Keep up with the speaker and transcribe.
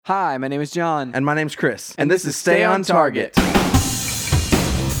Hi, my name is John. And my name's Chris. And this is Stay on Target.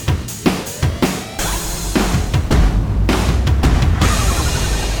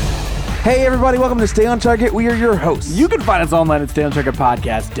 Hey everybody, welcome to Stay on Target. We are your hosts. You can find us online at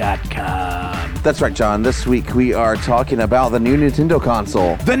stayontargetpodcast.com. That's right, John. This week we are talking about the new Nintendo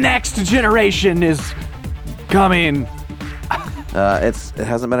console. The next generation is coming. It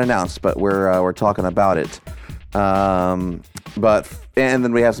hasn't been announced, but we're talking about it. And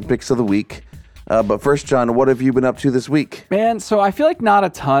then we have some picks of the week. But first, John, what have you been up to this week? Man, so I feel like not a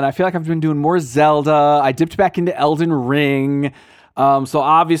ton. I feel like I've been doing more Zelda. I dipped back into Elden Ring. So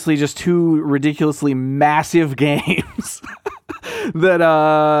obviously just two ridiculously massive games that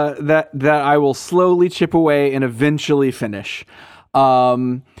I will slowly chip away and eventually finish.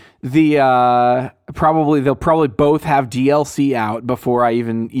 They'll probably both have DLC out before I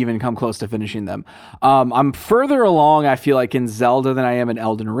even come close to finishing them. I'm further along, I feel like, in Zelda than I am in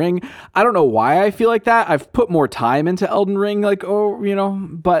Elden Ring. I don't know why I feel like that. I've put more time into Elden Ring,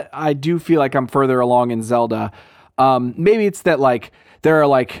 but I do feel like I'm further along in Zelda. Maybe it's that like there are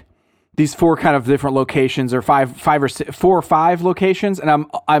like these four kind of different locations, or four or five locations, and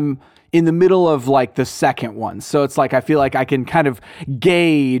I'm in the middle of like the second one. So it's like I feel like I can kind of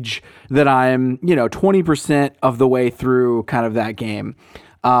gauge that I'm 20% of the way through kind of that game,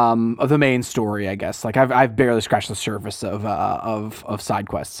 of the main story, I guess. Like I've barely scratched the surface of side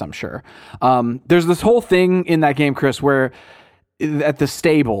quests, I'm sure. There's this whole thing in that game, Chris, where at the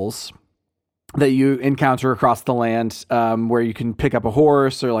stables that you encounter across the land, where you can pick up a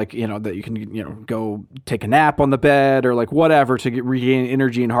horse, or that you can, go take a nap on the bed, or like whatever to regain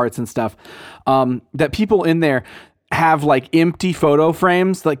energy and hearts and stuff. That people in there have like empty photo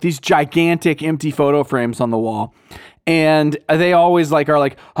frames, like these gigantic empty photo frames on the wall. And they always are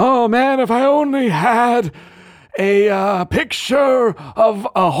like, oh man, if I only had a picture of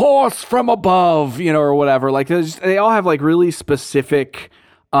a horse from above, or whatever. Like they all have like really specific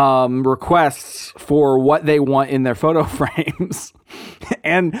requests for what they want in their photo frames.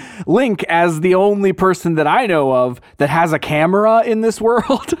 And Link, as the only person that I know of that has a camera in this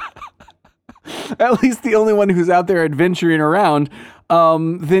world, at least the only one who's out there adventuring around,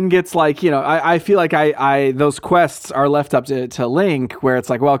 then gets I feel like I those quests are left up to Link, where it's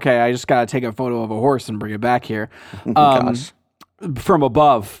like, well, okay, I just gotta take a photo of a horse and bring it back here. Gosh. From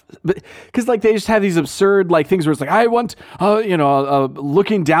above, because they just have these absurd things where it's like, I want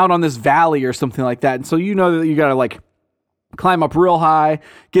looking down on this valley or something like that, and so that you gotta climb up real high,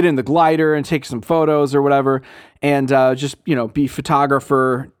 get in the glider and take some photos or whatever, and just be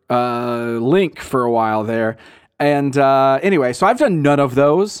photographer Link for a while there. And anyway, so I've done none of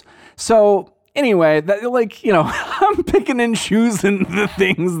those. So anyway, I'm picking and choosing the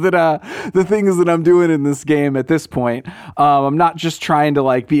things that I'm doing in this game at this point. I'm not just trying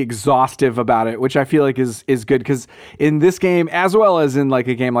to be exhaustive about it, which I feel like is good, because in this game, as well as in a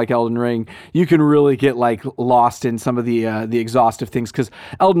game like Elden Ring, you can really get lost in some of the exhaustive things, because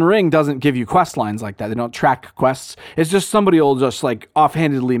Elden Ring doesn't give you quest lines like that. They don't track quests. It's just somebody will just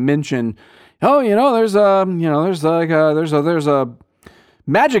offhandedly mention, oh, there's a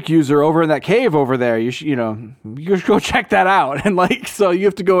magic user over in that cave over there. You should go check that out. And so you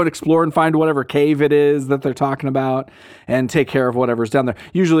have to go and explore and find whatever cave it is that they're talking about and take care of whatever's down there.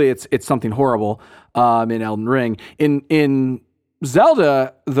 Usually it's something horrible, in Elden Ring. In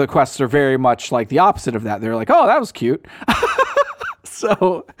Zelda, the quests are very much the opposite of that. They're like, oh, that was cute.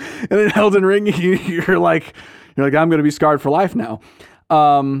 So, and in Elden Ring, you're like, I'm going to be scarred for life now.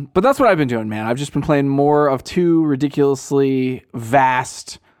 But that's what I've been doing, man. I've just been playing more of two ridiculously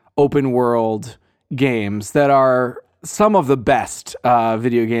vast open world games that are some of the best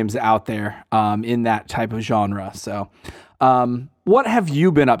video games out there in that type of genre. So what have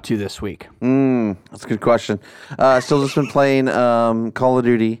you been up to this week? That's a good question. Still just been playing Call of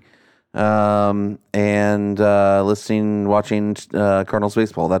Duty and watching Cardinals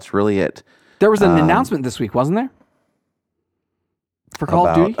baseball. That's really it. There was an announcement this week, wasn't there? For Call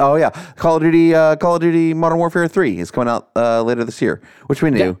of Duty? Oh, yeah. Call of Duty Modern Warfare 3 is coming out later this year, which we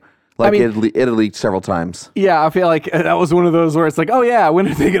knew. Yeah. It had leaked several times. Yeah, I feel like that was one of those where it's like, oh, yeah, when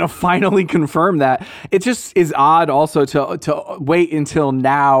are they going to finally confirm that? It just is odd also to wait until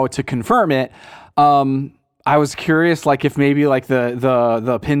now to confirm it. I was curious, if maybe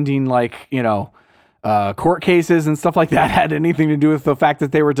the pending, court cases and stuff like that had anything to do with the fact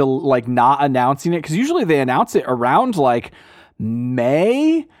that they were not announcing it. Because usually they announce it around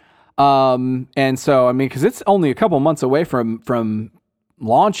May. And so, because it's only a couple months away from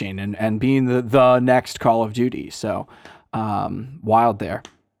launching and being the next Call of Duty. So, wild there.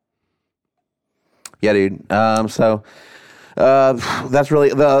 Yeah, dude. So That's really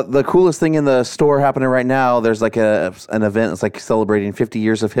the coolest thing in the store happening right now. There's like an event. It's like celebrating 50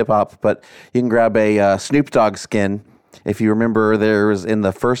 years of hip hop, but you can grab a Snoop Dogg skin. If you remember, there was in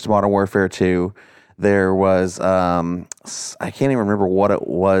the first Modern Warfare 2, there was I can't even remember what it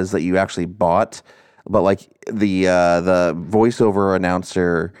was that you actually bought, but like the voiceover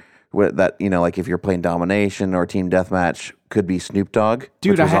announcer that, you know, like if you're playing Domination or Team Deathmatch, could be Snoop Dogg.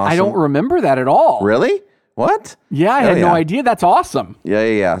 Dude, which was I awesome. don't remember that at all. Really? What? Yeah, I had no idea. That's awesome.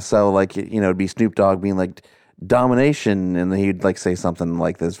 Yeah. So, like, you know, it'd be Snoop Dogg being like, domination, and he'd like say something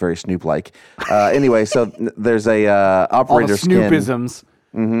like this, very Snoop-like. Anyway, so there's a operator skin. All the Snoopisms.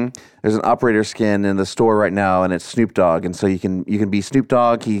 Mm-hmm. There's an operator skin in the store right now, and it's Snoop Dogg, and so you can be Snoop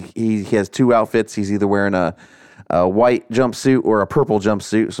Dogg. He has two outfits. He's either wearing a white jumpsuit or a purple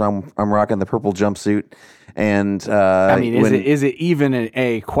jumpsuit. So I'm rocking the purple jumpsuit. And I mean, is it even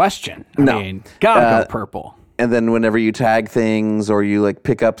a question? I mean, gotta go purple. And then whenever you tag things or you like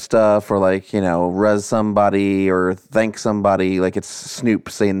pick up stuff or like, you know, res somebody or thank somebody, like it's Snoop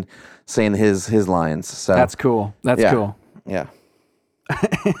saying his lines. So that's cool. That's cool. Yeah.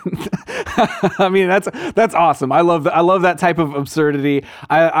 I mean, that's awesome. I love that type of absurdity.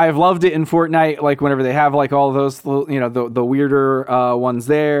 I've loved it in Fortnite, like whenever they have like all those, you know, the weirder ones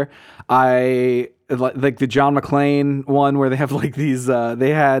there. I like the John McClane one where they have like these they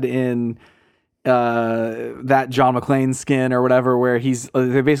had in that John McClane skin or whatever, where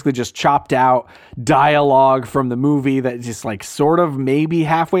they basically just chopped out dialogue from the movie that just like sort of maybe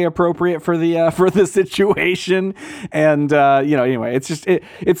halfway appropriate for the situation. And you know, anyway, it's just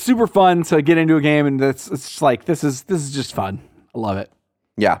it's super fun to get into a game, and it's just like this is just fun. I love it.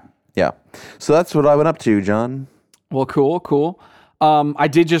 Yeah. So that's what I went up to, John. Well, cool. I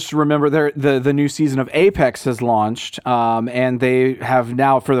did just remember the new season of Apex has launched, and they have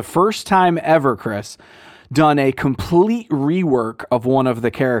now, for the first time ever, Chris, done a complete rework of one of the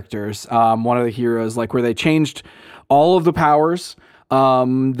characters, one of the heroes, like where they changed all of the powers.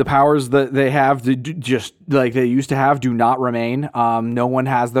 The powers that they have, just like they used to have, do not remain. No one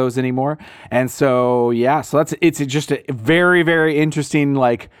has those anymore, and so it's just a very, very interesting,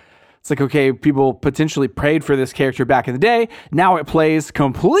 like. It's like, okay, people potentially prayed for this character back in the day. Now it plays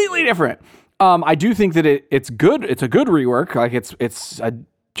completely different. I do think that it's good. It's a good rework. Like it's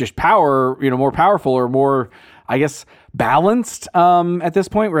just power, you know, more powerful or more, I guess, balanced at this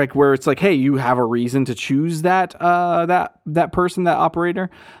point. Where it's like, hey, you have a reason to choose that person, that operator.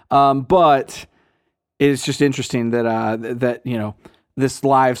 But it's just interesting that you know, this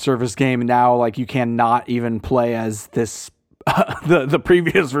live service game now, like you cannot even play as this. The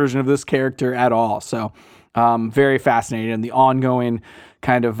previous version of this character at all. So very fascinating, and the ongoing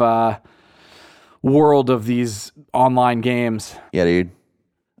kind of world of these online games. Yeah, dude.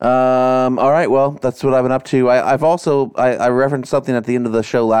 All right, well, that's what I've been up to. I've also I referenced something at the end of the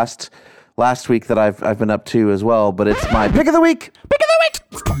show last week that I've been up to as well, but it's my pick of the week. Pick of the week.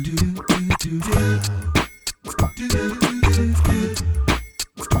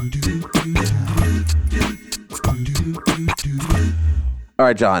 All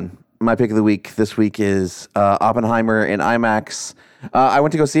right, John, my pick of the week this week is Oppenheimer in IMAX. I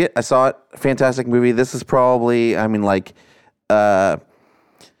went to go see it. I saw it. Fantastic movie. This is probably, I mean, like,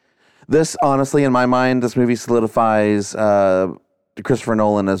 this, honestly, in my mind, this movie solidifies Christopher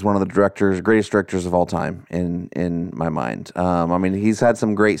Nolan as one of the greatest directors of all time in my mind. I mean, he's had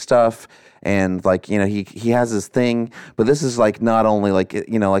some great stuff, and like, you know, he has his thing, but this is like not only like,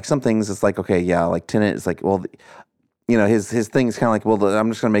 you know, like some things it's like, okay, yeah, like Tenet is like, well, you know, his thing is kind of like, well, I'm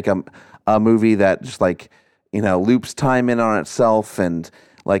just gonna make a movie that just like, you know, loops time in on itself and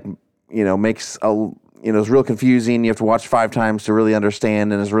like, you know, makes you know, it's real confusing. You have to watch 5 times to really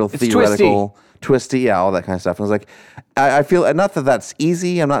understand, and it's real theoretical. Twisty, yeah, all that kind of stuff. And I was like, I feel, not that that's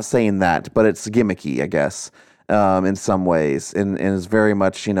easy, I'm not saying that, but it's gimmicky, I guess, in some ways. And it's very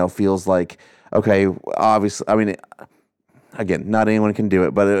much, you know, feels like, okay, obviously, I mean, again, not anyone can do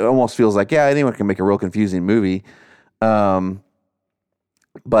it, but it almost feels like, yeah, anyone can make a real confusing movie. But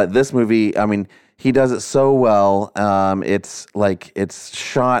this movie, I mean, he does it so well. It's like, it's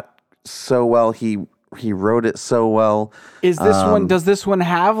shot so well. He wrote it so well. Is this one? Does this one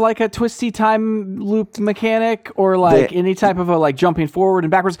have like a twisty time loop mechanic, or like any type of a like jumping forward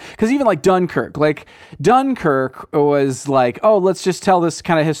and backwards? Because even like Dunkirk was like, oh, let's just tell this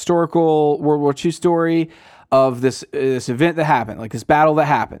kind of historical World War II story of this event that happened, like this battle that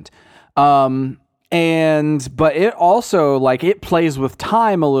happened. But it also like it plays with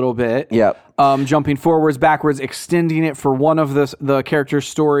time a little bit. Yep. Jumping forwards, backwards, extending it for one of the character's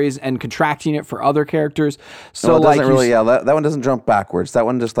stories and contracting it for other characters. So it doesn't really, that one doesn't jump backwards. That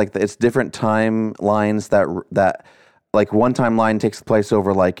one just like it's different timelines that like one timeline takes place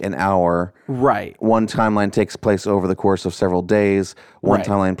over like an hour. Right. One timeline takes place over the course of several days. One Right.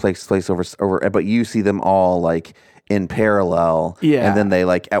 timeline takes place over, but you see them all like in parallel. Yeah. And then they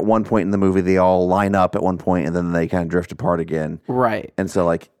like at one point in the movie they all line up at one point, and then they kind of drift apart again. Right. And so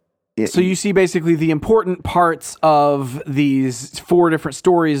like, So you see basically the important parts of these 4 different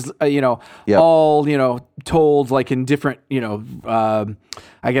stories, Yep. all, told like in different, I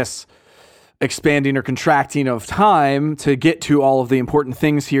guess, expanding or contracting of time to get to all of the important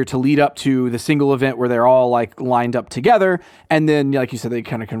things here to lead up to the single event where they're all like lined up together. And then, like you said, they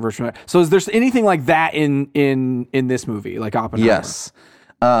kind of converge from it. So is there anything like that in this movie, like Oppenheimer? yes.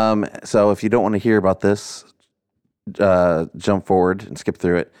 So if you don't want to hear about this, jump forward and skip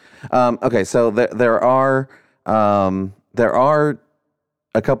through it. Okay, so there are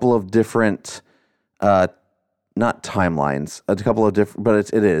a couple of different, not timelines, a couple of different, but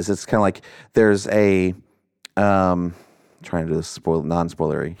it's kind of like there's a, trying to do this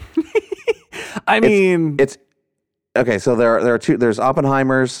non-spoilery. I mean, It's okay. So there are two. There's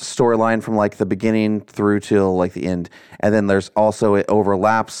Oppenheimer's storyline from like the beginning through till like the end, and then there's also it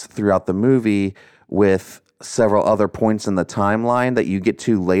overlaps throughout the movie with several other points in the timeline that you get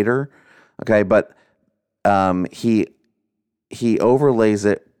to later. Okay, but he overlays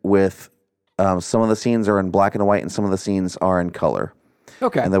it with some of the scenes are in black and white, and some of the scenes are in color.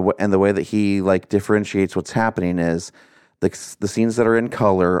 okay. And the way that he like differentiates what's happening is the scenes that are in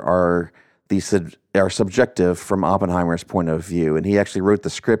color are subjective from Oppenheimer's point of view, and he actually wrote the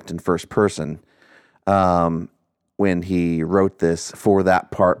script in first person when he wrote this for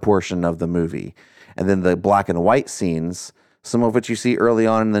that portion of the movie. And then the black and white scenes, some of which you see early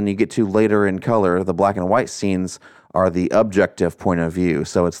on, and then you get to later in color. The black and white scenes are the objective point of view.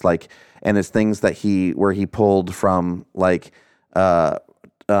 So it's like, and it's things that where he pulled from like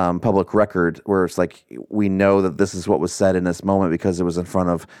public record, where it's like we know that this is what was said in this moment because it was in front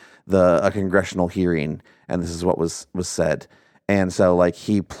of a congressional hearing, and this is what was said. And so like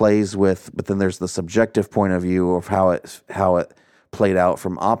he plays with, but then there's the subjective point of view of how it played out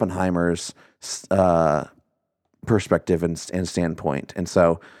from Oppenheimer's perspective and standpoint. And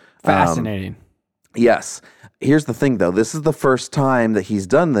so Fascinating. yes. Here's the thing though. This is the first time that he's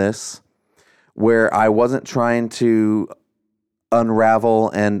done this where I wasn't trying to unravel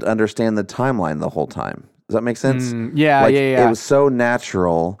and understand the timeline the whole time. Does that make sense? Yeah. It was so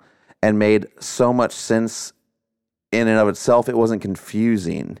natural and made so much sense in and of itself. It wasn't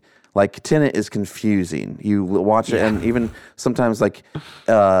confusing. Like Tenet is confusing. You watch it, and even sometimes like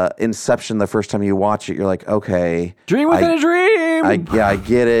Inception, the first time you watch it, you're like, okay, Dream within a dream. I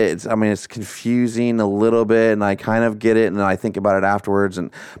get it. It's confusing a little bit, and I kind of get it, and then I think about it afterwards.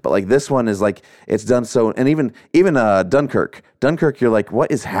 But like this one is like it's done so, and even Dunkirk, you're like, what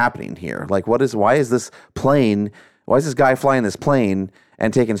is happening here? Like, why is this guy flying this plane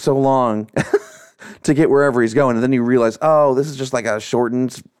and taking so long to get wherever he's going? And then you realize, oh, this is just like a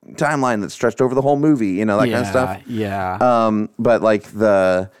shortened timeline that's stretched over the whole movie, that kind of stuff. Yeah. But like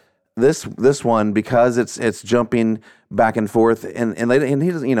this one, because it's jumping back and forth, and he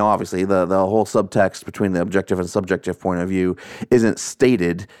doesn't, obviously the whole subtext between the objective and subjective point of view isn't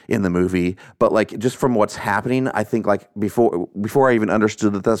stated in the movie, but like just from what's happening, I think like before I even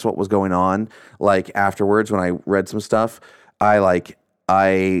understood that that's what was going on, like afterwards when I read some stuff,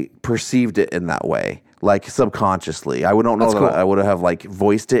 I perceived it in that way, like subconsciously. I don't know that I would have like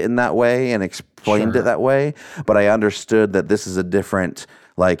voiced it in that way and explained it that way, but I understood that this is a different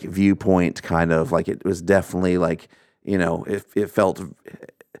like viewpoint, kind of like it was definitely like, it felt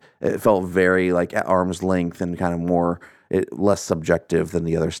very like at arm's length and kind of more less subjective than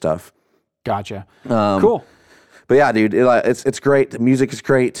the other stuff. Gotcha. Cool. But yeah, dude, it's great. The music is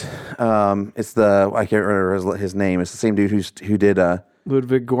great. It's I can't remember his name. It's the same dude who did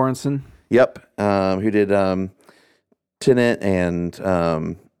Ludwig Göransson. Yep. Who did Tenet and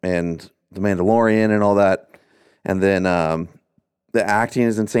The Mandalorian and all that. And then the acting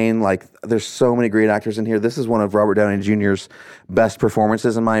is insane. Like, there's so many great actors in here. This is one of Robert Downey Jr.'s best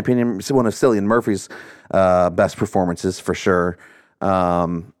performances, in my opinion. It's one of Cillian Murphy's best performances for sure.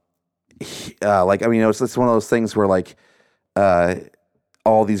 It's one of those things where like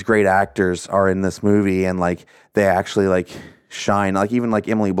all these great actors are in this movie, and like they actually like shine. Like even like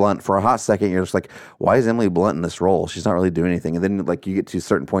Emily Blunt, for a hot second you're just like, why is Emily Blunt in this role? She's not really doing anything. And then like you get to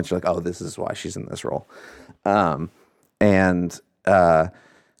certain points, you're like, oh, this is why she's in this role.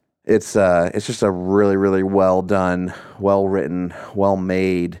 It's just a really, really well done, well written, well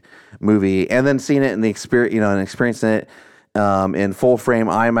made movie. And then seeing it in the experience, and experiencing it in full frame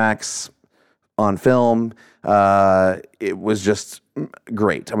IMAX on film, it was just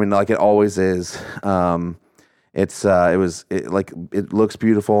great. I mean, like it always is. It looks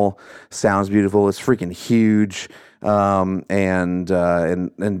beautiful, sounds beautiful. It's freaking huge, and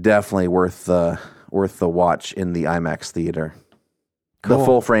definitely worth the watch in the IMAX theater, Cool. the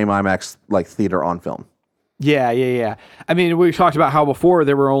full frame IMAX like theater on film. Yeah. I mean, we talked about how before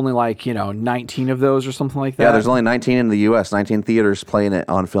there were only 19 of those or something like that. Yeah, there's only 19 in the U.S. 19 theaters playing it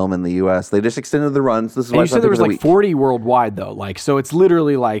on film in the U.S. They just extended the runs. This is And why you it's said there was a week. 40 worldwide though. So it's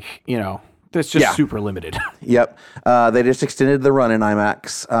literally that's just super limited. Yep. They just extended the run in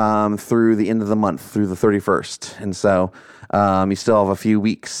IMAX through the end of the month, through the 31st. And so you still have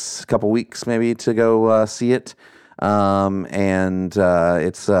a couple weeks maybe to go see it. It's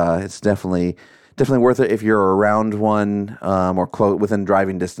definitely worth it if you're around one or within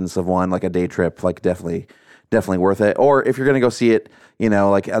driving distance of one, like a day trip. Like definitely worth it. Or if you're going to go see it,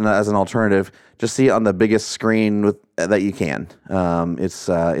 as an alternative, just see it on the biggest screen that you can. It's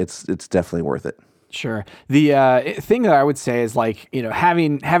definitely worth it. Sure. The thing that I would say is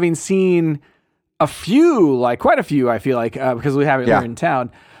having seen quite a few, I feel like, because we have it here in town,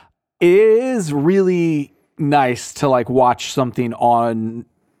 it is really nice to watch something on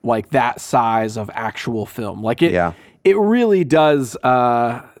that size of actual film. It really does.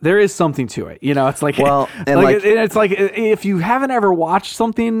 There is something to it. It's it's if you haven't ever watched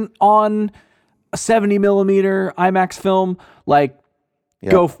something on a 70 millimeter IMAX film, go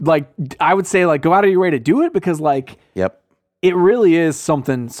I would say go out of your way to do it because it really is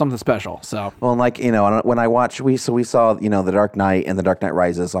something special. So when I watch, we saw The Dark Knight and The Dark Knight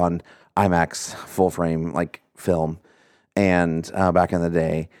Rises on IMAX full frame film, and back in the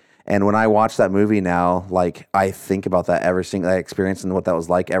day. And when I watch that movie now, I think about that that experience and what that was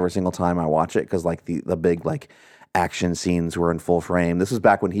like every single time I watch it, because the big action scenes were in full frame. This was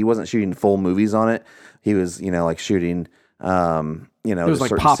back when he wasn't shooting full movies on it. He was shooting it was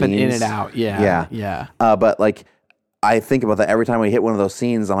popping scenes. in and out. Yeah. But I think about that every time we hit one of those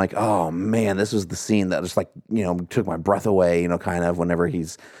scenes. I'm like, oh man, this was the scene that just took my breath away. Kind of whenever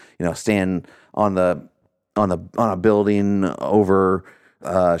he's standing on a building over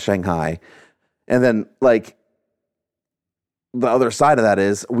Shanghai, and then the other side of that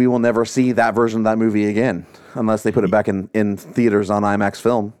is we will never see that version of that movie again unless they put it back in theaters on IMAX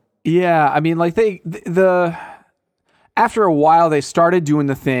film. Yeah, I mean, after a while they started doing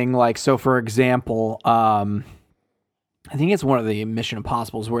the thing so for example, I think it's one of the Mission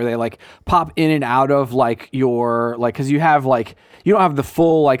Impossibles where they pop in and out of your because you have you don't have the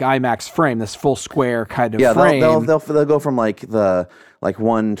full IMAX frame, this full square kind of frame. They'll go from the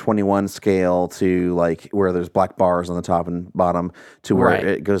 1/21 scale to where there's black bars on the top and bottom to where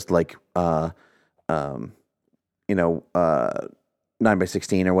it goes to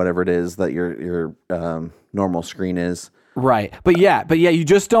 9:16 or whatever it is that your normal screen is. Right. But yeah, you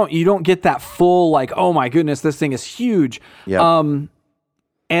don't get that full oh my goodness, this thing is huge. Yeah.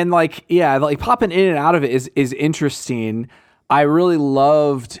 And popping in and out of it is interesting. I really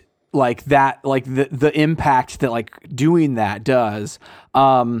loved that the impact that doing that does.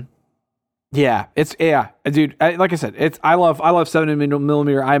 Dude, like I said, I love 70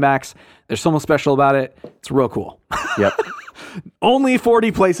 millimeter IMAX. There's something special about it. It's real cool. Yep. Only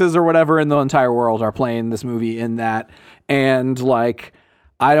 40 places or whatever in the entire world are playing this movie in that. And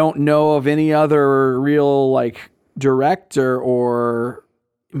I don't know of any other real director or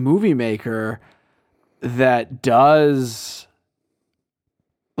movie maker that does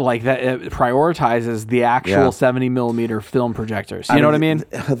that it prioritizes the actual 70 millimeter film projectors. You know what I mean?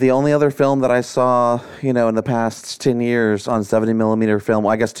 The only other film that I saw, in the past 10 years on 70 millimeter film,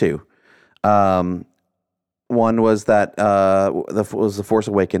 well, I guess two. One was that was The Force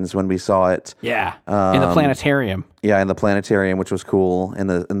Awakens when we saw it. Yeah, in the planetarium. Yeah, in the planetarium, which was cool in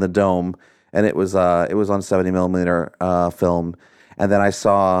the dome, and it was on 70 millimeter film. And then I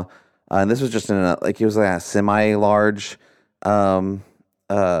saw, and this was just in it was a semi-large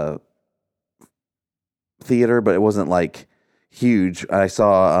theater, but it wasn't huge. I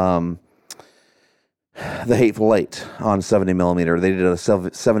saw The Hateful Eight on 70 millimeter. They did a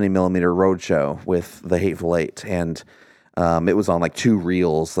 70 millimeter roadshow with The Hateful Eight, and it was on two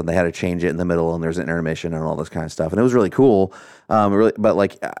reels, and they had to change it in the middle, and there's an intermission and all this kind of stuff, and it was really cool. But it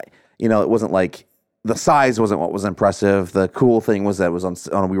wasn't the size wasn't what was impressive. The cool thing was that it was on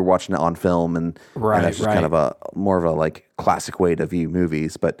we were watching it on film, and that's just kind of a more of a classic way to view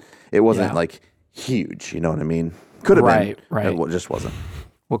movies, but it wasn't huge. You know what I mean? Could have been. Right. It just wasn't.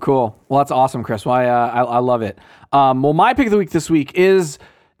 Well, cool. Well, that's awesome, Chris. Well, I love it. Well, my pick of the week this week is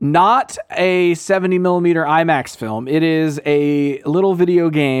not a 70 millimeter IMAX film. It is a little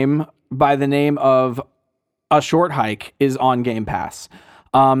video game by the name of A Short Hike is on Game Pass.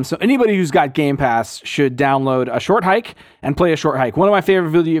 So anybody who's got Game Pass should download A Short Hike and play A Short Hike. One of my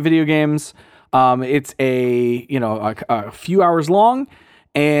favorite video games. It's a few hours long,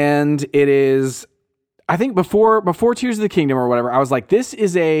 and it is, I think before Tears of the Kingdom or whatever, I was like, this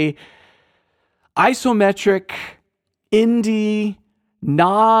is a isometric indie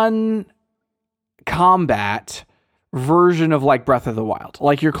non-combat version of like Breath of the Wild.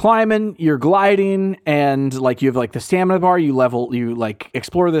 Like you're climbing, you're gliding, and like you have like the stamina bar, you like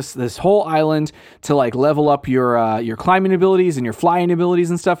explore this whole island to like level up your climbing abilities and your flying abilities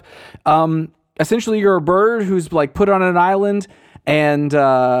and stuff. Essentially you're a bird who's like put on an island, and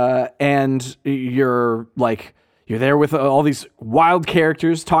you're there with all these wild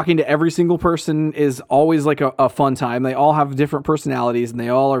characters. Talking to every single person is always like a fun time. They all have different personalities, and they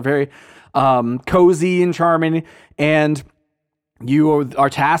all are very cozy and charming. And you are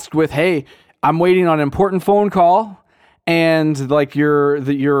tasked with, hey, I'm waiting on an important phone call, and like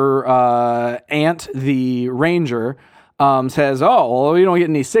your aunt, the ranger, says, oh, well, we don't get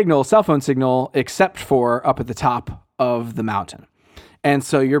any cell phone signal, except for up at the top of the mountain. And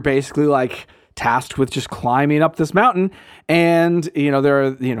so you're basically like tasked with just climbing up this mountain. And there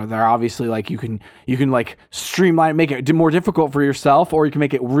are obviously like you can like streamline, make it more difficult for yourself, or you can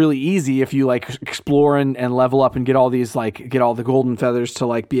make it really easy if you like explore and level up and get all the golden feathers to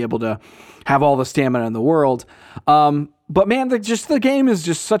like be able to have all the stamina in the world. But man, the game is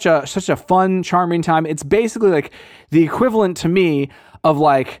just such a fun, charming time. It's basically like the equivalent to me of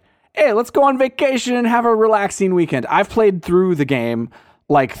like, hey, let's go on vacation and have a relaxing weekend. I've played through the game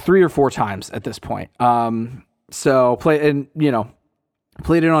like 3 or 4 times at this point. So played it on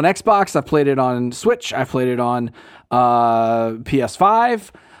Xbox. I've played it on Switch. I've played it on PS5.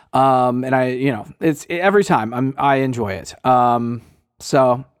 And it's every time I enjoy it.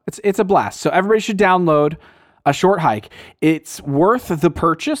 So it's a blast. So everybody should download A Short Hike. It's worth the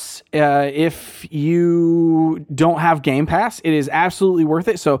purchase. If you don't have Game Pass, it is absolutely worth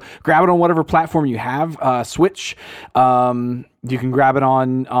it. So grab it on whatever platform you have. Switch. You can grab it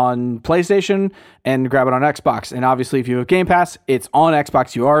on PlayStation and grab it on Xbox. And obviously, if you have Game Pass, it's on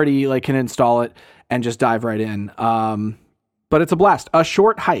Xbox. You already like can install it and just dive right in. But it's a blast. A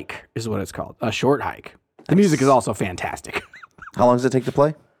Short Hike is what it's called. A Short Hike. The music is also fantastic. How long does it take to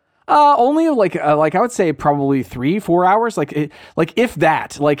play? Only like I would say probably 3-4 hours. Like if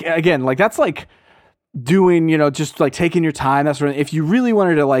that. Like again, like that's like doing, just like taking your time. That's what, if you really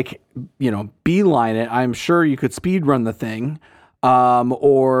wanted to like, beeline it, I'm sure you could speed run the thing.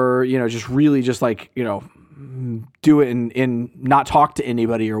 Or, just really just like, do it in not talk to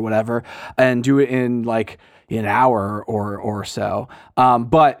anybody or whatever, and do it in like an hour or so.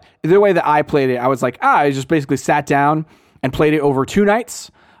 But the way that I played it, I was like, I just basically sat down and played it over 2 nights.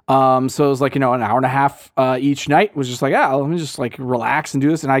 So it was like, an hour and a half each night. Was just like, let me just like relax and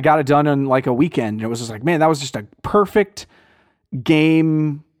do this. And I got it done in like a weekend. And it was just like, man, that was just a perfect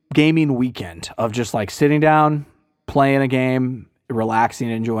gaming weekend of just like sitting down, playing a game, relaxing,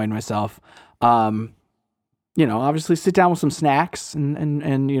 enjoying myself. Obviously sit down with some snacks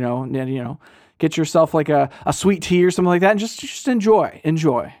and get yourself like a sweet tea or something like that, and just enjoy.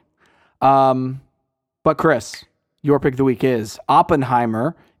 But Chris, your pick of the week is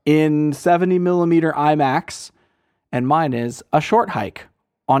Oppenheimer in 70mm IMAX, and mine is A Short Hike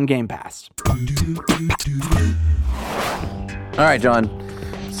on Game Pass. All right, John.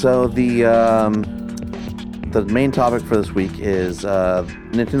 So the main topic for this week is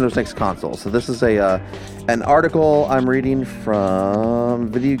Nintendo's next console. So this is an article I'm reading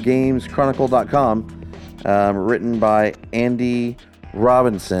from VideoGamesChronicle.com, written by Andy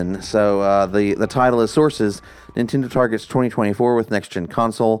Robinson. So the title is Sources: Nintendo targets 2024 with next-gen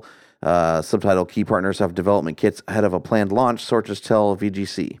console. Subtitle: Key partners have development kits ahead of a planned launch, sources tell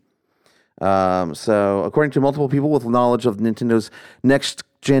VGC. So according to multiple people with knowledge of Nintendo's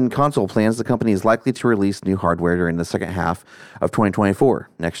next-gen console plans, the company is likely to release new hardware during the second half of 2024,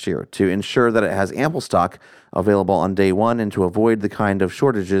 next year, to ensure that it has ample stock available on day one and to avoid the kind of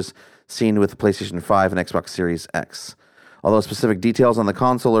shortages seen with the PlayStation 5 and Xbox Series X. Although specific details on the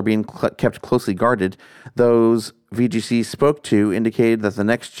console are being kept closely guarded, those VGC spoke to indicated that the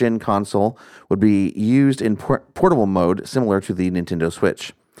next-gen console would be used in portable mode, similar to the Nintendo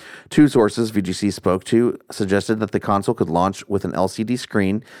Switch. 2 sources VGC spoke to suggested that the console could launch with an LCD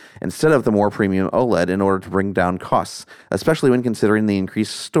screen instead of the more premium OLED in order to bring down costs, especially when considering the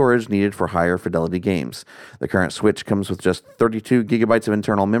increased storage needed for higher fidelity games. The current Switch comes with just 32 gigabytes of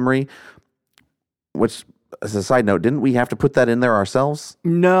internal memory, which, as a side note, didn't we have to put that in there ourselves?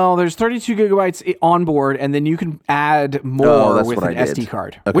 No, there's 32 gigabytes on board, and then you can add more with an SD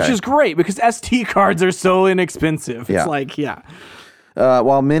card, which is great because SD cards are so inexpensive. Yeah. It's like, yeah.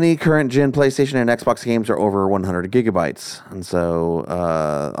 While many current gen PlayStation and Xbox games are over 100 gigabytes, and so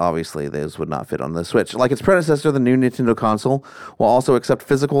obviously those would not fit on the Switch. Like its predecessor, the new Nintendo console will also accept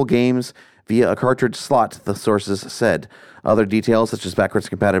physical games via a cartridge slot, the sources said. Other details such as backwards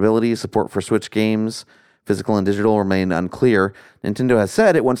compatibility, support for Switch games, physical and digital remain unclear. Nintendo has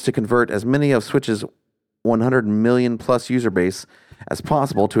said it wants to convert as many of Switch's 100 million plus user base as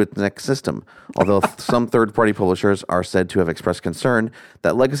possible to its next system, although some third-party publishers are said to have expressed concern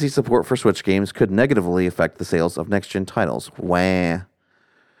that legacy support for Switch games could negatively affect the sales of next-gen titles. Wah.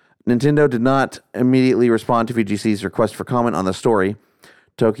 Nintendo did not immediately respond to VGC's request for comment on the story.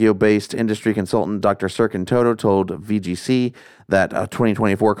 Tokyo-based industry consultant Dr. Serkin Toto told VGC that a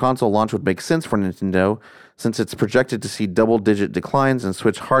 2024 console launch would make sense for Nintendo since it's projected to see double-digit declines in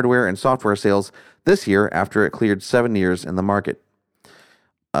Switch hardware and software sales this year after it cleared 7 years in the market.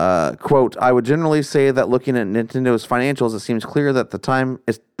 Quote, I would generally say that looking at Nintendo's financials, it seems clear that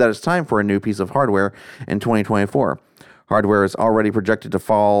it's time for a new piece of hardware in 2024. Hardware is already projected to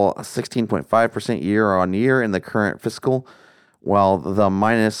fall 16.5% year on year in the current fiscal, while the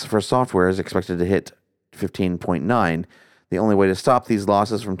minus for software is expected to hit 15.9. The only way to stop these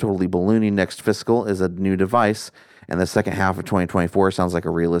losses from totally ballooning next fiscal is a new device, and the second half of 2024 sounds like a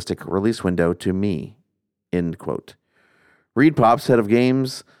realistic release window to me. End quote. ReedPop's head of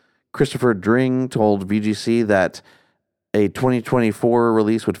games, Christopher Dring, told VGC that a 2024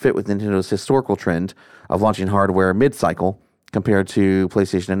 release would fit with Nintendo's historical trend of launching hardware mid-cycle compared to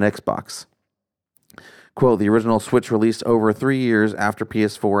PlayStation and Xbox. Quote, the original Switch released over 3 years after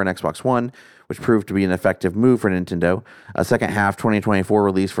PS4 and Xbox One, which proved to be an effective move for Nintendo. A second half 2024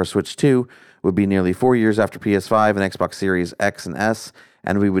 release for Switch 2 would be nearly 4 years after PS5 and Xbox Series X and S,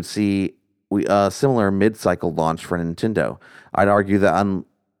 and we would see a similar mid-cycle launch for Nintendo. I'd argue that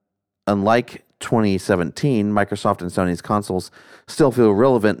unlike 2017, Microsoft and Sony's consoles still feel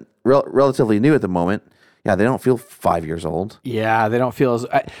relatively new at the moment. Yeah, they don't feel 5 years old. Yeah, they don't feel as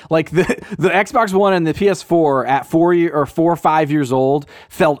like the Xbox One and the PS4 at 4 or 5 years old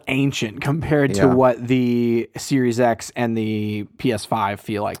felt ancient compared to what the Series X and the PS5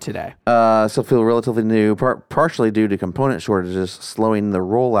 feel like today. Still feel relatively new, partially due to component shortages slowing the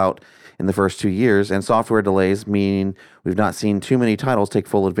rollout in the first 2 years, and software delays, meaning we've not seen too many titles take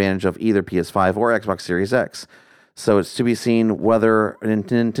full advantage of either PS5 or Xbox Series X. So it's to be seen whether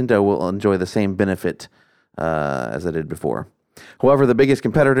Nintendo will enjoy the same benefit as it did before. However, the biggest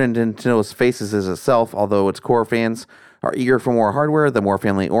competitor Nintendo faces is itself. Although its core fans are eager for more hardware, the more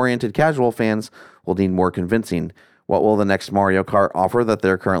family-oriented casual fans will need more convincing. What will the next Mario Kart offer that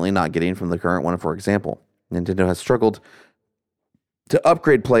they're currently not getting from the current one, for example? Nintendo has struggled to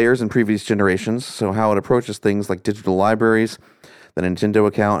upgrade players in previous generations, so how it approaches things like digital libraries, the Nintendo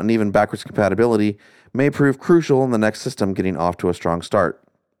account, and even backwards compatibility may prove crucial in the next system getting off to a strong start.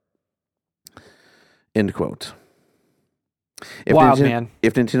 End quote. If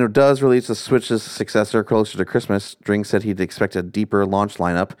Nintendo does release the Switch's successor closer to Christmas, Dring said he'd expect a deeper launch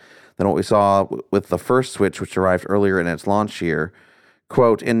lineup than what we saw with the first Switch, which arrived earlier in its launch year.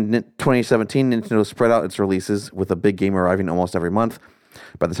 Quote, in 2017, Nintendo spread out its releases with a big game arriving almost every month.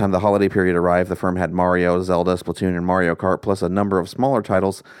 By the time the holiday period arrived, the firm had Mario, Zelda, Splatoon, and Mario Kart, plus a number of smaller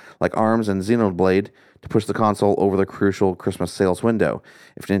titles like ARMS and Xenoblade to push the console over the crucial Christmas sales window.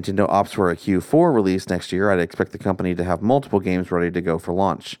 If Nintendo opts for a Q4 release next year, I'd expect the company to have multiple games ready to go for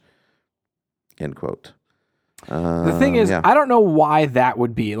launch. End quote. The thing is, I don't know why that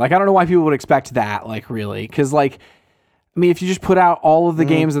would be. Like, I don't know why people would expect that, like, really. Because, like, I mean, if you just put out all of the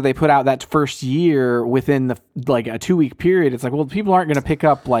games that they put out that first year within the like a 2-week period, it's like, well, people aren't going to pick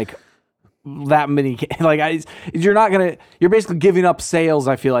up like that many. You're basically giving up sales.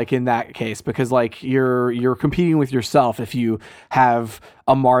 I feel like in that case, because like you're competing with yourself if you have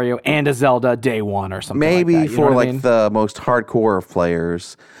a Mario and a Zelda day one or something. Maybe like that, for like the most hardcore of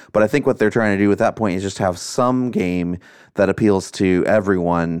players, but I think what they're trying to do at that point is just have some game that appeals to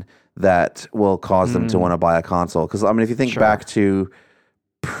everyone that will cause them to want to buy a console. Because, I mean, if you think back to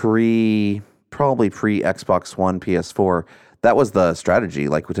probably pre-Xbox One, PS4, that was the strategy,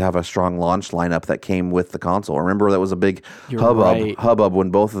 like to have a strong launch lineup that came with the console. Remember, that was a big hubbub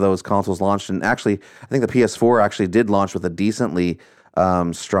when both of those consoles launched. And actually, I think the PS4 actually did launch with a decently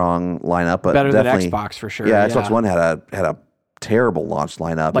strong lineup. But better than Xbox, for sure. Yeah, Xbox One had a terrible launch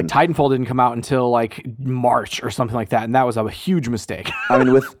lineup. Like Titanfall didn't come out until like March or something like that, and that was a huge mistake. I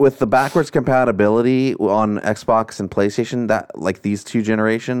mean, with the backwards compatibility on Xbox and PlayStation, that like these two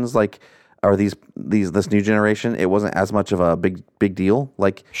generations, like or this new generation, it wasn't as much of a big deal.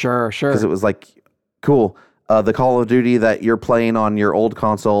 Like sure, because it was like cool. the Call of Duty that you're playing on your old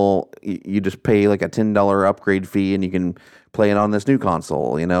console, you just pay like a $10 upgrade fee and you can play it on this new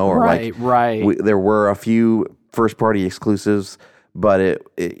console, you know? Or right. There were a few first party exclusives, but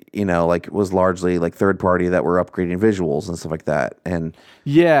it you know, like was largely like third party that were upgrading visuals and stuff like that. And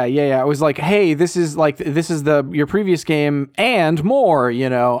yeah. It was like, hey, this is your previous game and more, you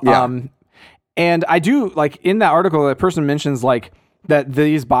know? Yeah. And I do, like, in that article, that person mentions like that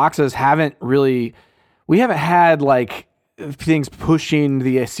these boxes we haven't had like things pushing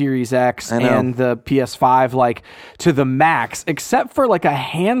the Series X and the PS5 like to the max, except for like a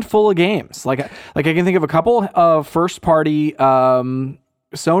handful of games. Like I can think of a couple of first party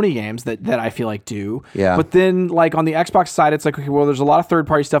Sony games that I feel like do. Yeah. But then like on the Xbox side, it's like, okay, well, there's a lot of third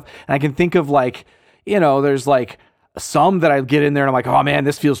party stuff, and I can think of like, you know, there's like some that I get in there and I'm like, oh man,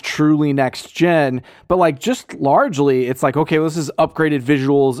 this feels truly next gen. But like just largely, it's like, okay, well, this is upgraded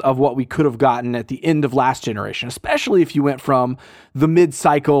visuals of what we could have gotten at the end of last generation, especially if you went from the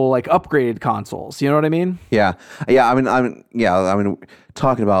mid-cycle like upgraded consoles. You know what I mean? Yeah. I mean,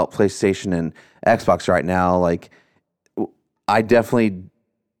 talking about PlayStation and Xbox right now, like I definitely,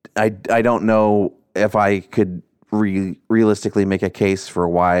 I don't know if I could realistically make a case for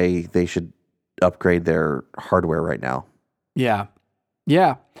why they should upgrade their hardware right now. Yeah.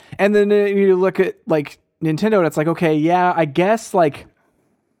 And then you look at like Nintendo and it's like, okay, yeah, I guess like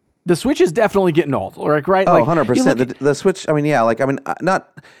the Switch is definitely getting old, like, right? Oh, like, 100%. The Switch,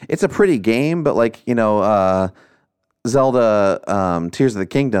 it's a pretty game, but like, you know, Zelda, Tears of the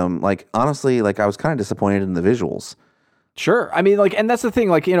Kingdom, like honestly, like I was kind of disappointed in the visuals. Sure. I mean, like, and that's the thing,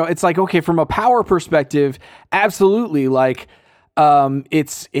 like, you know, it's like, okay, from a power perspective, absolutely, like,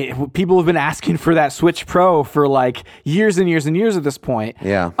 people have been asking for that Switch Pro for like years and years and years at this point.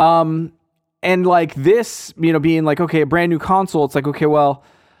 Yeah. And like this, you know, being like, okay, a brand new console, it's like, okay, well,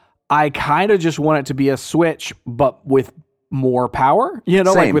 I kind of just want it to be a Switch, but with more power, you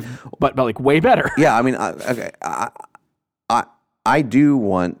know, Same. like but like way better. Yeah. I mean, I do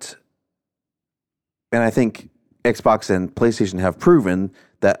want, and I think Xbox and PlayStation have proven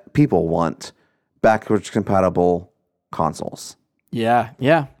that people want backwards compatible consoles. Yeah.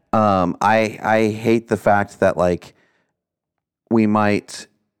 I hate the fact that like we might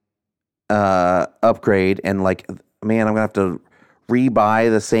upgrade and like, man, I'm gonna have to rebuy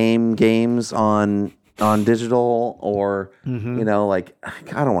the same games on digital, or you know, like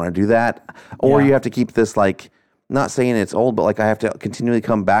I don't want to do that. Or you have to keep this, like, not saying it's old, but like I have to continually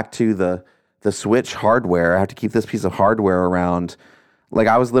come back to the Switch hardware. I have to keep this piece of hardware around. Like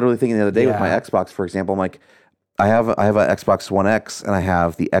I was literally thinking the other day with my Xbox, for example, I'm like, I have an Xbox One X and I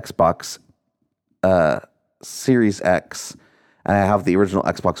have the Xbox Series X and I have the original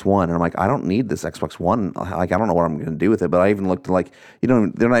Xbox One, and I'm like, I don't need this Xbox One. Like I don't know what I'm going to do with it. But I even looked like they're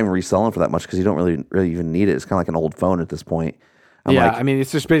not even reselling for that much because you don't really even need it. It's kind of like an old phone at this point. I mean,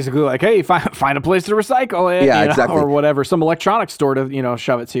 it's just basically like, hey, find a place to recycle it, exactly, or whatever, some electronics store to, you know,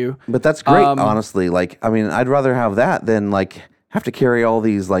 shove it to. But that's great, honestly. Like, I mean, I'd rather have that than like have to carry all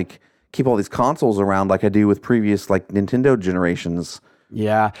these, like, keep all these consoles around like I do with previous like Nintendo generations.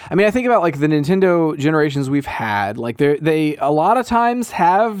 Yeah. I mean, I think about like the Nintendo generations we've had, like they a lot of times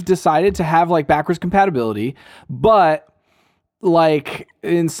have decided to have like backwards compatibility, but like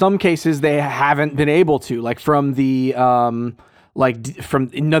in some cases they haven't been able to, like from the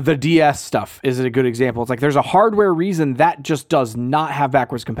the DS stuff is a good example. It's like there's a hardware reason that just does not have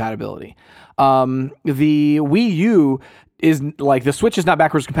backwards compatibility. The Wii U is like, the Switch is not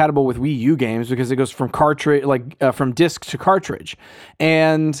backwards compatible with Wii U games because it goes from cartridge, from disc to cartridge.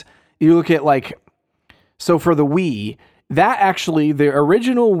 And you look at like, so for the Wii, that actually, the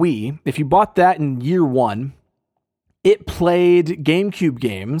original Wii, if you bought that in year one, it played GameCube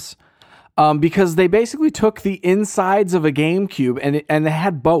games, because they basically took the insides of a GameCube and they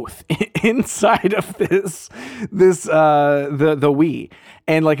had both inside of the Wii,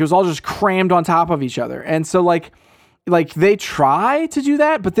 and like it was all just crammed on top of each other. And so like they try to do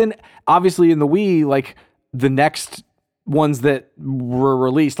that, but then obviously in the Wii, like the next ones that were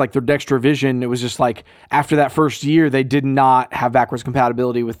released, like the Dextravision, it was just like after that first year, they did not have backwards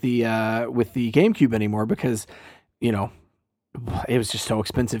compatibility with the GameCube anymore because, you know, it was just so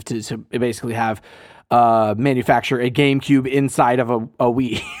expensive to basically have manufacture a GameCube inside of a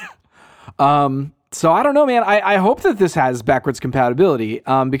Wii. So I don't know, man. I hope that this has backwards compatibility,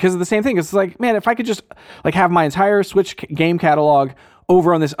 because of the same thing. It's like, man, if I could just like have my entire Switch game catalog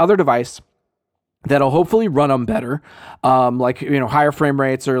over on this other device that'll hopefully run them better, like, you know, higher frame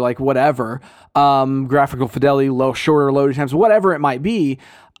rates or like whatever, graphical fidelity, shorter loading times, whatever it might be,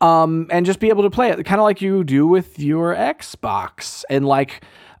 and just be able to play it kind of like you do with your Xbox. And like,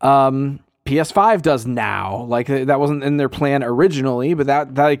 PS5 does now. Like that wasn't in their plan originally, but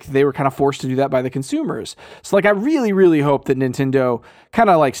that like they were kind of forced to do that by the consumers. So like I really, really hope that Nintendo kind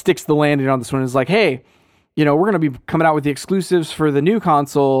of like sticks the landing on this one. Is like, hey, you know, we're going to be coming out with the exclusives for the new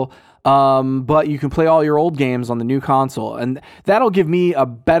console, but you can play all your old games on the new console, and that'll give me a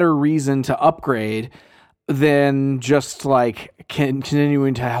better reason to upgrade than just like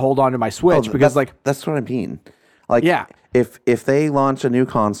continuing to hold on to my Switch because that's what I mean. Like, yeah. If they launch a new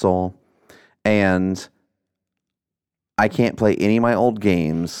console and I can't play any of my old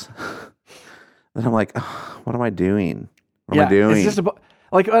games, then I'm like, oh, what am I doing? What am I doing? It's just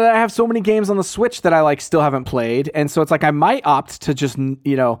like I have so many games on the Switch that I like still haven't played, and so it's like I might opt to just,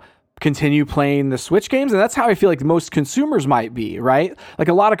 you know, continue playing the Switch games, and that's how I feel like most consumers might be, right? Like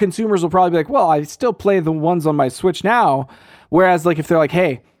a lot of consumers will probably be like, well, I still play the ones on my Switch now, whereas like if they're like,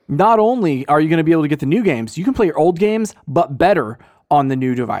 hey, not only are you going to be able to get the new games, you can play your old games, but better on the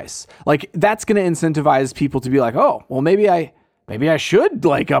new device. Like that's going to incentivize people to be like, oh, well, maybe I should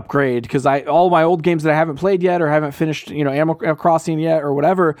like upgrade because all my old games that I haven't played yet or haven't finished, you know, Animal Crossing yet or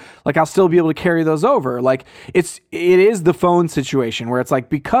whatever, like I'll still be able to carry those over. Like it is the phone situation where it's like,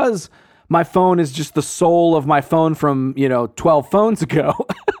 because my phone is just the soul of my phone from, you know, 12 phones ago.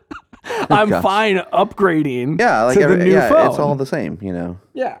 I'm fine upgrading to the new phone. It's all the same, you know.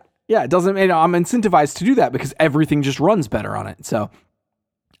 Yeah. It doesn't, you know, I'm incentivized to do that because everything just runs better on it. So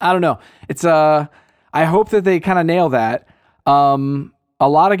I don't know. It's I hope that they kind of nail that. A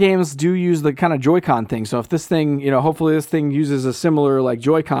lot of games do use the kind of Joy-Con thing. So if this thing, you know, hopefully this thing uses a similar like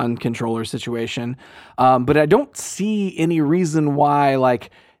Joy-Con controller situation. But I don't see any reason why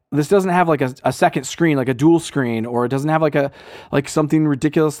like this doesn't have like a second screen, like a dual screen, or it doesn't have like something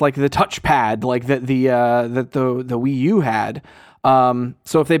ridiculous like the touchpad, like that the Wii U had.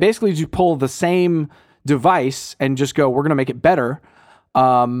 So if they basically just pull the same device and just go, we're going to make it better.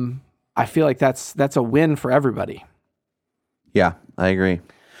 I feel like that's a win for everybody. Yeah, I agree.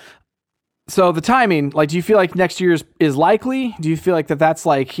 So the timing, like, do you feel like next year is likely? Do you feel like that's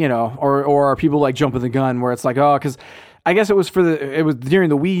like, you know, or are people like jumping the gun where it's like, oh, because I guess it was during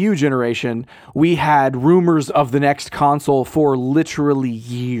the Wii U generation, we had rumors of the next console for literally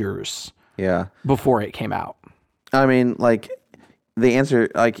years. Yeah. Before it came out. I mean, like the answer,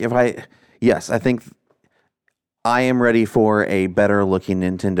 like yes, I think I am ready for a better looking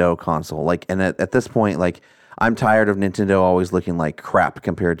Nintendo console. Like, and at this point, like I'm tired of Nintendo always looking like crap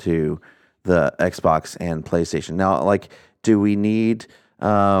compared to the Xbox and PlayStation. Now, like, do we need,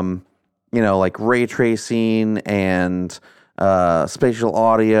 you know, like ray tracing and spatial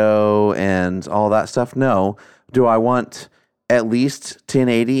audio and all that stuff? No. Do I want at least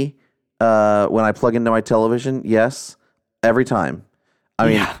 1080 when I plug into my television? Yes, every time. I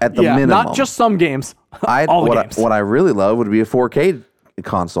mean, at the minimum. Not just some games. All the games. What I really love would be a 4K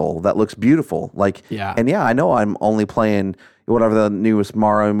console that looks beautiful. Like, and I know I'm only playing whatever the newest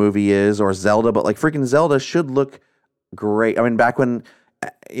Mario movie is or Zelda, but like freaking Zelda should look great. I mean, back when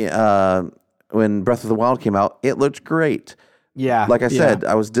Breath of the Wild came out, it looked great. Yeah. Like I said,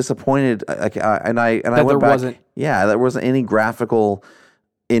 I was disappointed. I went back. There wasn't any graphical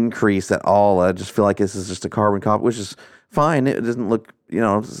increase at all. I just feel like this is just a carbon copy, which is fine. It doesn't look, you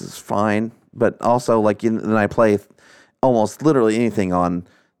know, this is fine. But also, like, then I play almost literally anything on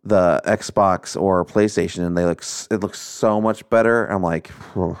the Xbox or PlayStation, and it looks so much better. I'm like,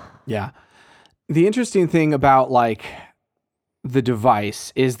 whew. Yeah. The interesting thing about like the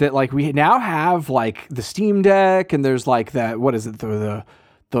device is that like we now have like the Steam Deck, and there's like that, what is it, the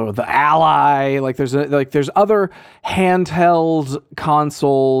Ally, like there's other handheld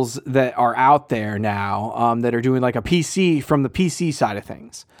consoles that are out there now that are doing like a PC from the PC side of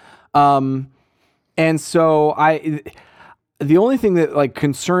things. And so the only thing that like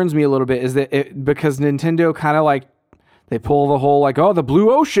concerns me a little bit is that because Nintendo kind of like, they pull the whole like, oh, the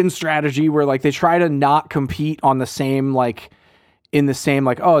blue ocean strategy where like they try to not compete on the same, like in the same,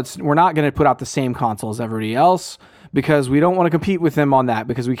 like, oh, we're not going to put out the same console as everybody else because we don't want to compete with them on that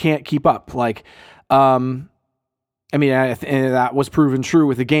because we can't keep up. Like, I mean, and that was proven true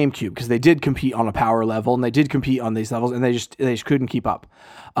with the GameCube because they did compete on a power level and they did compete on these levels and they just couldn't keep up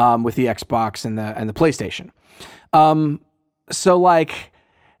with the Xbox and the PlayStation. So like,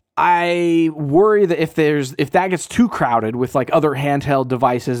 I worry that if that gets too crowded with like other handheld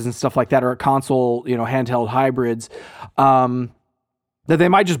devices and stuff like that, or console, you know, handheld hybrids, that they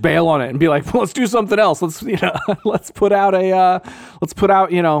might just bail on it and be like, well, let's do something else. Let's put out,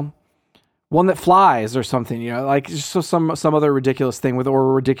 you know, one that flies or something, you know, like just some other ridiculous thing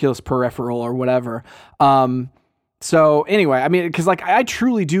or a ridiculous peripheral or whatever. So anyway, I mean, because like I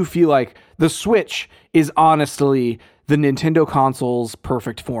truly do feel like the Switch is honestly the Nintendo console's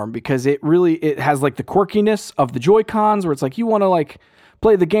perfect form, because it has like the quirkiness of the Joy-Cons, where it's like you want to like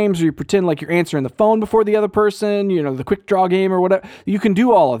play the games where you pretend like you're answering the phone before the other person, the quick draw game or whatever. You can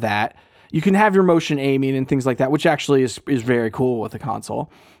do all of that. You can have your motion aiming and things like that, which actually is very cool with the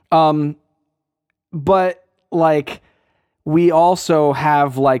console. But like, we also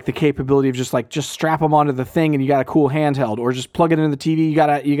have like the capability of just strap them onto the thing and you got a cool handheld, or just plug it into the TV.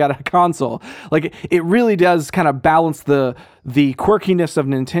 You got a console. Like, it really does kind of balance the quirkiness of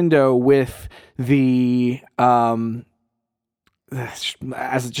Nintendo with the,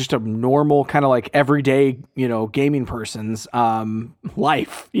 as just a normal kind of like everyday, gaming person's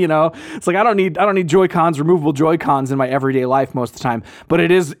life. It's like I don't need Joy-Cons, removable Joy-Cons in my everyday life most of the time, but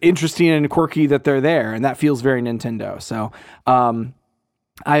it is interesting and quirky that they're there, and that feels very Nintendo. So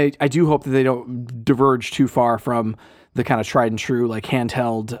I do hope that they don't diverge too far from the kind of tried and true like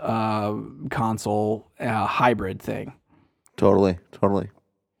handheld console hybrid thing. Totally.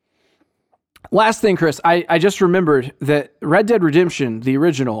 Last thing, Chris, I just remembered that Red Dead Redemption, the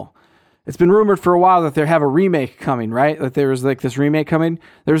original, it's been rumored for a while that they have a remake coming, right? That there's like this remake coming.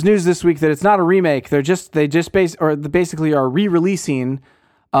 There's news this week that it's not a remake. They basically are re-releasing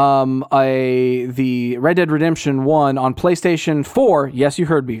the Red Dead Redemption 1 on PlayStation 4. Yes, you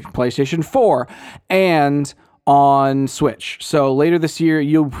heard me, PlayStation 4, and on Switch. So later this year,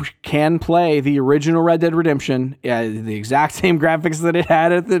 you can play the original Red Dead Redemption, the exact same graphics that it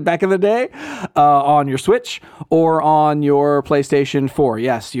had at the back of the day, on your Switch or on your PlayStation 4.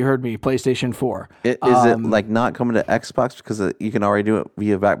 Yes, you heard me, PlayStation 4. Is it like not coming to Xbox because you can already do it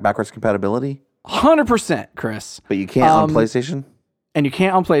via backwards compatibility? 100%, Chris. But you can't on PlayStation? And you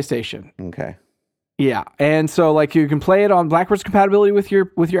can't on PlayStation. Okay. Yeah, and so like you can play it on backwards compatibility with your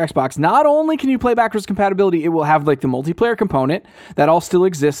Xbox. Not only can you play backwards compatibility, it will have like the multiplayer component that all still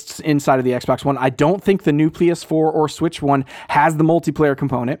exists inside of the Xbox One. I don't think the new PS4 or Switch one has the multiplayer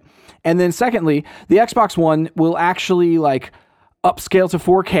component. And then secondly, the Xbox One will actually like upscale to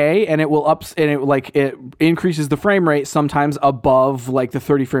 4K, and it increases the frame rate sometimes above like the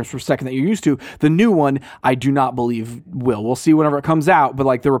 30 frames per second that you're used to. The new one, I do not believe will. We'll see whenever it comes out, but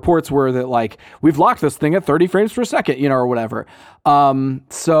like the reports were that like we've locked this thing at 30 frames per second, or whatever.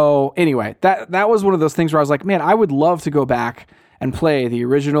 So anyway, that was one of those things where I was like, man, I would love to go back and play the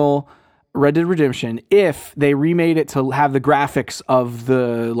original Red Dead Redemption if they remade it to have the graphics of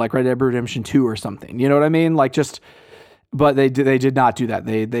the like Red Dead Redemption 2 or something. You know what I mean? Like but they did not do that.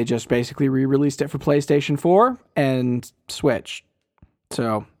 They just basically re-released it for PlayStation 4 and Switch.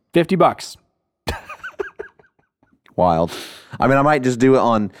 So $50. Wild. I mean, I might just do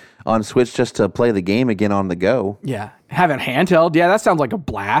it on Switch just to play the game again on the go. Yeah. Have it handheld. Yeah, that sounds like a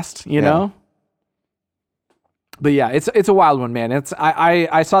blast, you know? But yeah, it's a wild one, man.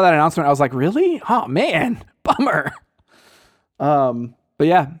 I saw that announcement. I was like, really? Oh man, bummer. But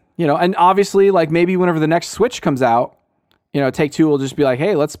yeah, and obviously like maybe whenever the next Switch comes out, Take-Two will just be like,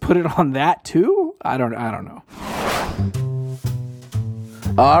 hey, let's put it on that too? I don't know.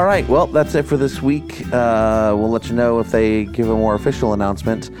 All right. Well, that's it for this week. We'll let you know if they give a more official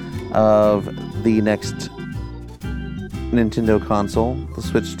announcement of the next Nintendo console, the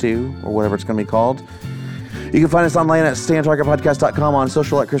Switch 2, or whatever it's going to be called. You can find us online at StayOnTargetPodcast.com, on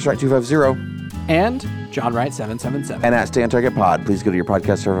social at ChrisWright250. And JohnWright777. And at Stay on Target Pod. Please go to your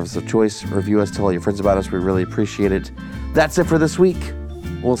podcast service of choice, review us, tell all your friends about us. We really appreciate it. That's it for this week.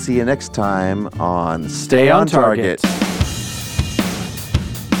 We'll see you next time on Stay on Target.